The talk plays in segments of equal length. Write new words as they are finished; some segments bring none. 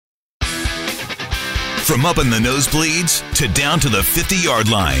From up in the nosebleeds to down to the 50-yard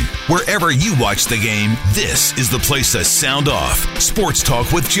line, wherever you watch the game, this is the place to sound off. Sports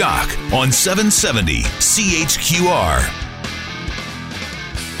Talk with Jock on 770 CHQR.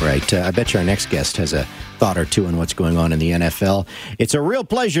 Right. I bet you our next guest has a thought or two on what's going on in the NFL. It's a real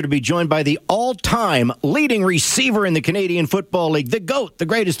pleasure to be joined by the all-time leading receiver in the Canadian Football League, the GOAT, the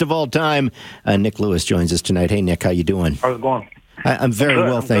greatest of all time. Nick Lewis joins us tonight. Hey, Nick, how you doing? How's it going? I'm very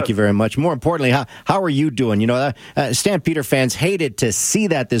well, thank you very much. More importantly, how are you doing? You know, Stampeder fans hated to see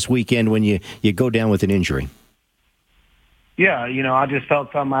that this weekend when you go down with an injury. Yeah, you know, I just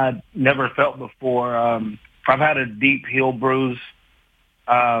felt something I'd never felt before. I've had a deep heel bruise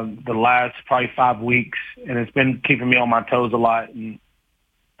the last probably 5 weeks, and it's been keeping me on my toes a lot. And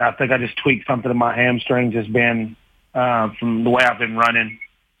I think I just tweaked something in my hamstring, just been from the way I've been running.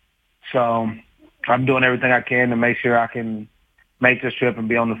 So I'm doing everything I can to make sure I can make this trip and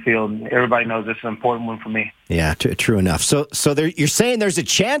be on the field. Everybody knows it's an important one for me. Yeah, true enough. So you're saying there's a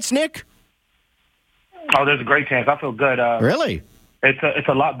chance, Nick? Oh, there's a great chance. I feel good. Really? It's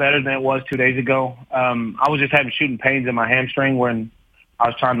a lot better than it was 2 days ago. I was just having shooting pains in my hamstring when I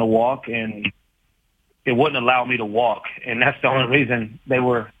was trying to walk, and it wouldn't allow me to walk. And that's the only reason they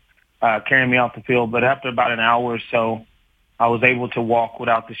were carrying me off the field. But after about an hour or so, I was able to walk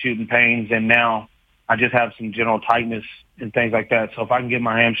without the shooting pains, and now I just have some general tightness and things like that. So if I can get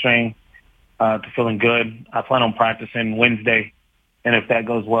my hamstring to feeling good, I plan on practicing Wednesday. And if that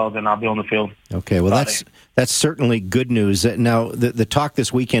goes well, then I'll be on the field. Okay, well, Friday. that's certainly good news. Now, the talk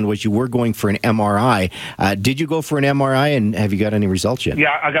this weekend was you were going for an MRI. Did you go for an MRI, and have you got any results yet?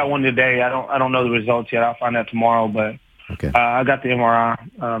 Yeah, I got one today. I don't know the results yet. I'll find out tomorrow. But okay. I got the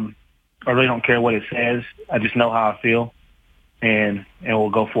MRI. I really don't care what it says. I just know how I feel. And we'll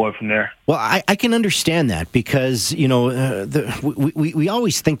go forward from there. Well, I can understand that because, you know, we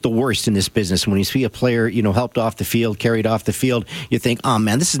always think the worst in this business. When you see a player, you know, helped off the field, carried off the field, you think, oh,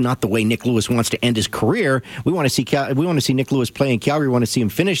 man, this is not the way Nick Lewis wants to end his career. We want to see Nick Lewis play in Calgary. We want to see him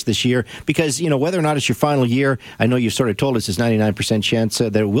finish this year because, you know, whether or not it's your final year, I know you've sort of told us it's 99% chance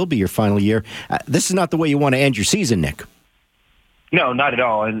that it will be your final year. This is not the way you want to end your season, Nick. No, not at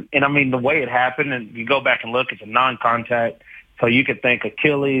all. And I mean, the way it happened, and you go back and look, it's a non-contact. So you could think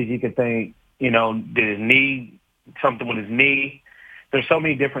Achilles, you could think, you know, did his knee, something with his knee. There's so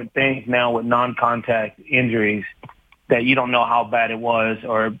many different things now with non-contact injuries that you don't know how bad it was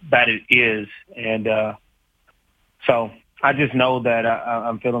or bad it is. And so I just know that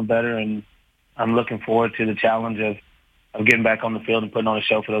I'm feeling better, and I'm looking forward to the challenge of getting back on the field and putting on a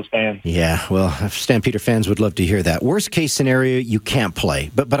show for those fans. Yeah, well, Stampeder fans would love to hear that. Worst case scenario, you can't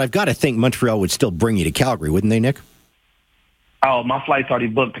play. But I've got to think Montreal would still bring you to Calgary, wouldn't they, Nick? Oh, my flight's already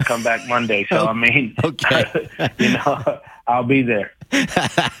booked to come back Monday, so I mean, okay. You know, I'll be there.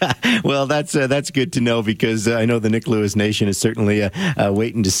 Well, that's good to know because I know the Nick Lewis Nation is certainly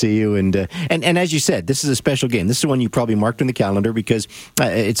waiting to see you. And as you said, this is a special game. This is one you probably marked on the calendar because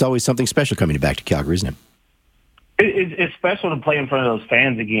it's always something special coming back to Calgary, isn't it? It's special to play in front of those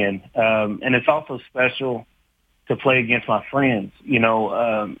fans again, and it's also special to play against my friends. You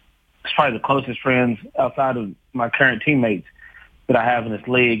know, it's probably the closest friends outside of my current teammates that I have in this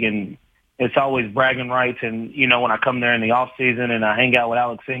league, and it's always bragging rights. And you know, when I come there in the off season and I hang out with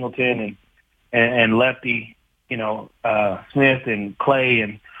Alex Singleton and Lefty, you know, Smith and Clay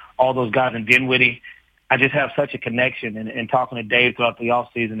and all those guys in Dinwiddie, I just have such a connection. And talking to Dave throughout the off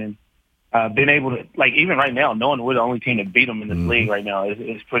season and being able to, like, even right now, knowing we're the only team to beat them in this league right now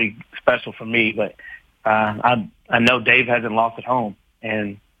is pretty special for me. But I know Dave hasn't lost at home,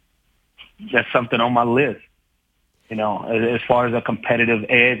 and that's something on my list. You know, as far as a competitive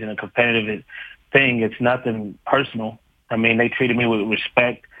edge and a competitive thing, it's nothing personal. I mean, they treated me with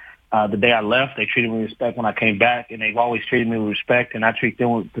respect the day I left. They treated me with respect when I came back, and they've always treated me with respect, and I treat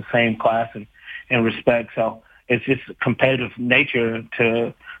them with the same class and respect. So it's just competitive nature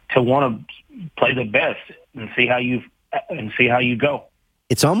to want to play the best and see how you go.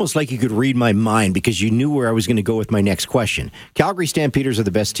 It's almost like you could read my mind because you knew where I was going to go with my next question. Calgary Stampeders are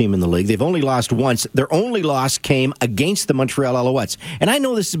the best team in the league. They've only lost once. Their only loss came against the Montreal Alouettes. And I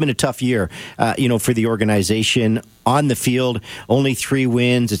know this has been a tough year, for the organization on the field. Only 3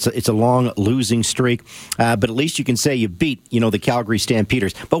 wins. It's a long losing streak. But at least you can say you beat, the Calgary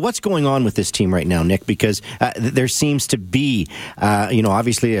Stampeders. But what's going on with this team right now, Nick? Because there seems to be,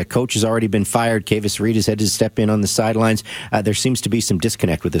 obviously a coach has already been fired. Kavis Reed has had to step in on the sidelines. There seems to be some disconnect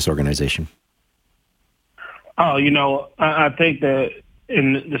with this organization. Oh, I think that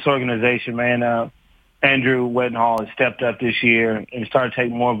in this organization, man, Andrew Wetenhall has stepped up this year and started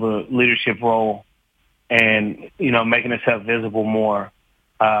taking more of a leadership role and, making himself visible more.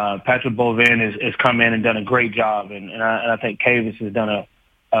 Patrick Bovin has come in and done a great job, and I think Cavis has done a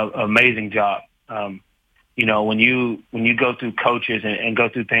amazing job. When you go through coaches and go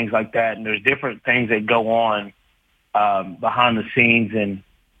through things like that, and there's different things that go on behind the scenes, and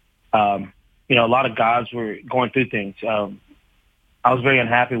a lot of guys were going through things. I was very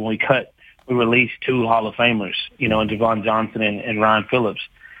unhappy when we released 2 Hall of Famers, in Javon Johnson and Ryan Phillips.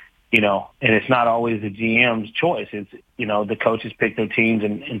 And it's not always the GM's choice. It's, the coaches pick their teams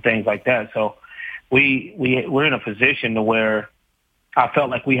and things like that. So we're in a position to where I felt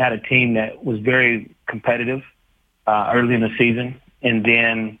like we had a team that was very competitive early in the season. And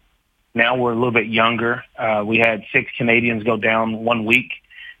then now we're a little bit younger. We had 6 Canadians go down 1 week,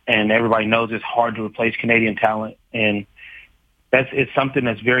 and everybody knows it's hard to replace Canadian talent. And it's something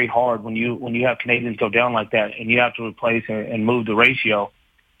that's very hard when you have Canadians go down like that and you have to replace and move the ratio.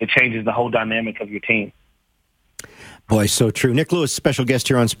 It changes the whole dynamic of your team. Boy, so true. Nick Lewis, special guest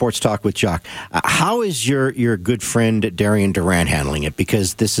here on Sports Talk with Jock. How is your good friend Darian Durant handling it?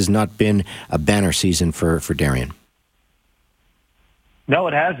 Because this has not been a banner season for Darian. No,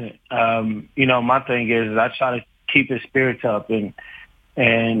 it hasn't. My thing is I try to keep his spirits up, and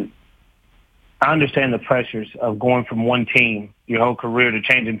I understand the pressures of going from one team your whole career to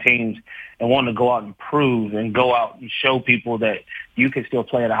changing teams and wanting to go out and prove and go out and show people that you can still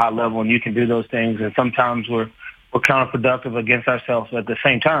play at a high level and you can do those things. And sometimes we're counterproductive against ourselves. But at the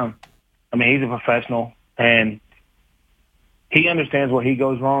same time, he's a professional, and he understands where he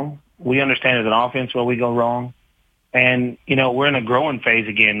goes wrong. We understand as an offense where we go wrong. And, we're in a growing phase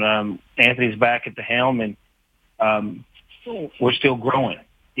again. Anthony's back at the helm, and we're still growing.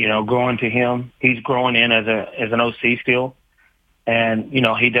 Growing to him. He's growing in as an OC still. And,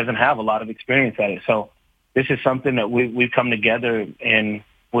 he doesn't have a lot of experience at it. So this is something that we've come together and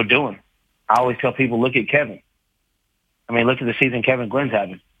we're doing. I always tell people, look at Kevin. Look at the season Kevin Glynn's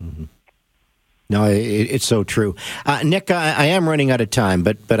having. Mm-hmm. No, it's so true. Nick, I am running out of time,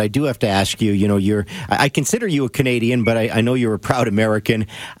 but I do have to ask you, I consider you a Canadian, but I know you're a proud American.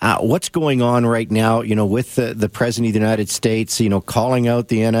 What's going on right now, with the President of the United States, calling out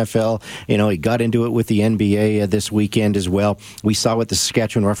the NFL? He got into it with the NBA this weekend as well. We saw what the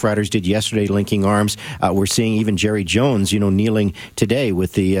Saskatchewan Roughriders did yesterday, linking arms. We're seeing even Jerry Jones, kneeling today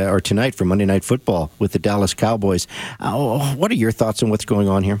or tonight for Monday Night Football with the Dallas Cowboys. What are your thoughts on what's going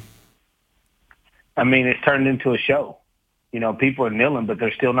on here? It's turned into a show. People are kneeling, but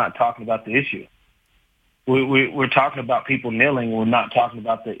they're still not talking about the issue. We're talking about people kneeling. We're not talking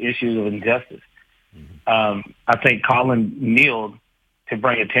about the issues of injustice. I think Colin kneeled to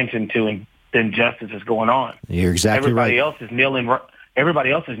bring attention to the injustice that's going on. You're exactly right.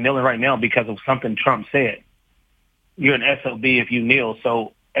 Everybody else is kneeling right now because of something Trump said. You're an SOB if you kneel.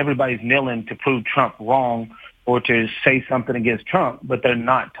 So everybody's kneeling to prove Trump wrong or to say something against Trump, but they're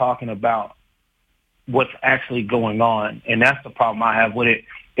not talking about what's actually going on. And that's the problem I have with it.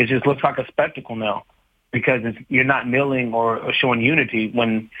 It just looks like a spectacle now because you're not kneeling or showing unity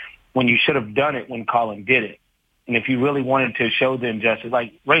when you should have done it when Colin did it. And if you really wanted to show the injustice,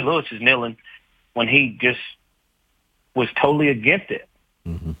 like Ray Lewis is kneeling when he just was totally against it.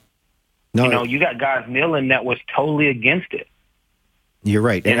 Mm-hmm. No, you got guys kneeling that was totally against it. You're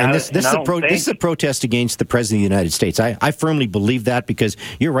right. And this is a protest against the President of the United States. I firmly believe that because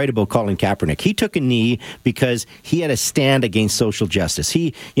you're right about Colin Kaepernick. He took a knee because he had a stand against social justice.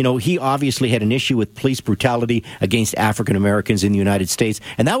 He obviously had an issue with police brutality against African Americans in the United States,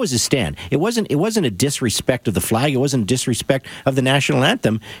 and that was his stand. It wasn't a disrespect of the flag. It wasn't a disrespect of the national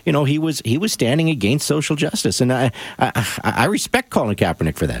anthem. He was standing against social justice, and I respect Colin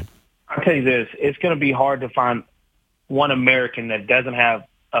Kaepernick for that. I'll tell you this: it's going to be hard to find one American that doesn't have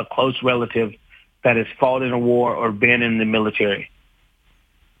a close relative that has fought in a war or been in the military.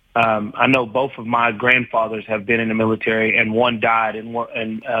 I know both of my grandfathers have been in the military, and one died in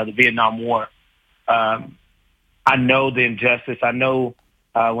the Vietnam War. I know the injustice. I know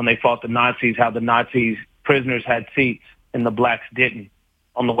when they fought the Nazis, how the Nazis prisoners had seats and the blacks didn't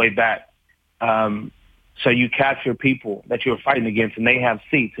on the way back. So you capture people that you're fighting against, and they have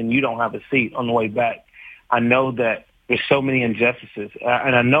seats, and you don't have a seat on the way back. I know that there's so many injustices,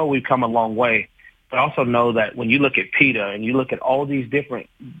 and I know we've come a long way, but I also know that when you look at PETA and you look at all these different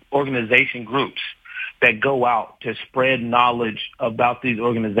organization groups that go out to spread knowledge about these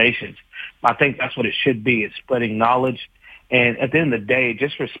organizations, I think that's what it should be. It's spreading knowledge, and at the end of the day,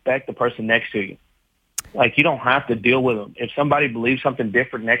 just respect the person next to you. Like, you don't have to deal with them. If somebody believes something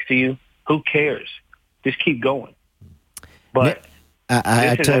different next to you, who cares? Just keep going. But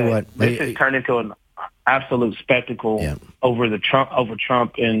I tell you what, this has turned into an absolute spectacle over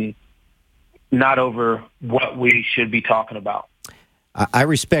Trump, and not over what we should be talking about. I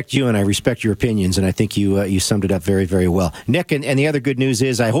respect you and I respect your opinions, and I think you summed it up very, very well. Nick, and the other good news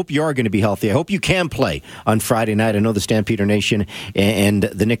is I hope you are going to be healthy. I hope you can play on Friday night. I know the Stampeder Nation and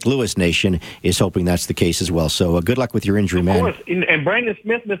the Nick Lewis Nation is hoping that's the case as well. So good luck with your injury, man. Of course, and Brandon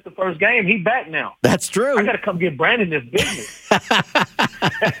Smith missed the first game. He's back now. That's true. I got to come get Brandon this business.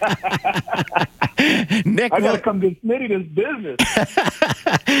 Nick, I got to come get Smitty this business.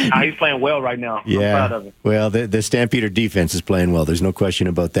 He's playing well right now. Yeah. I'm proud of him. Well, the Stampeder defense is playing well. There's no question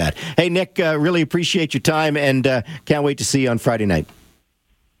about that. Hey, Nick, really appreciate your time, and can't wait to see you on Friday night.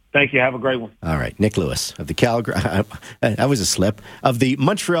 Thank you. Have a great one. All right. Nick Lewis of the Calgary. That was a slip. Of the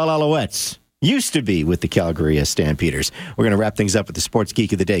Montreal Alouettes. Used to be with the Calgary Stampeders. We're going to wrap things up with the Sports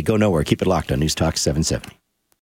Geek of the Day. Go nowhere. Keep it locked on News Talk 770.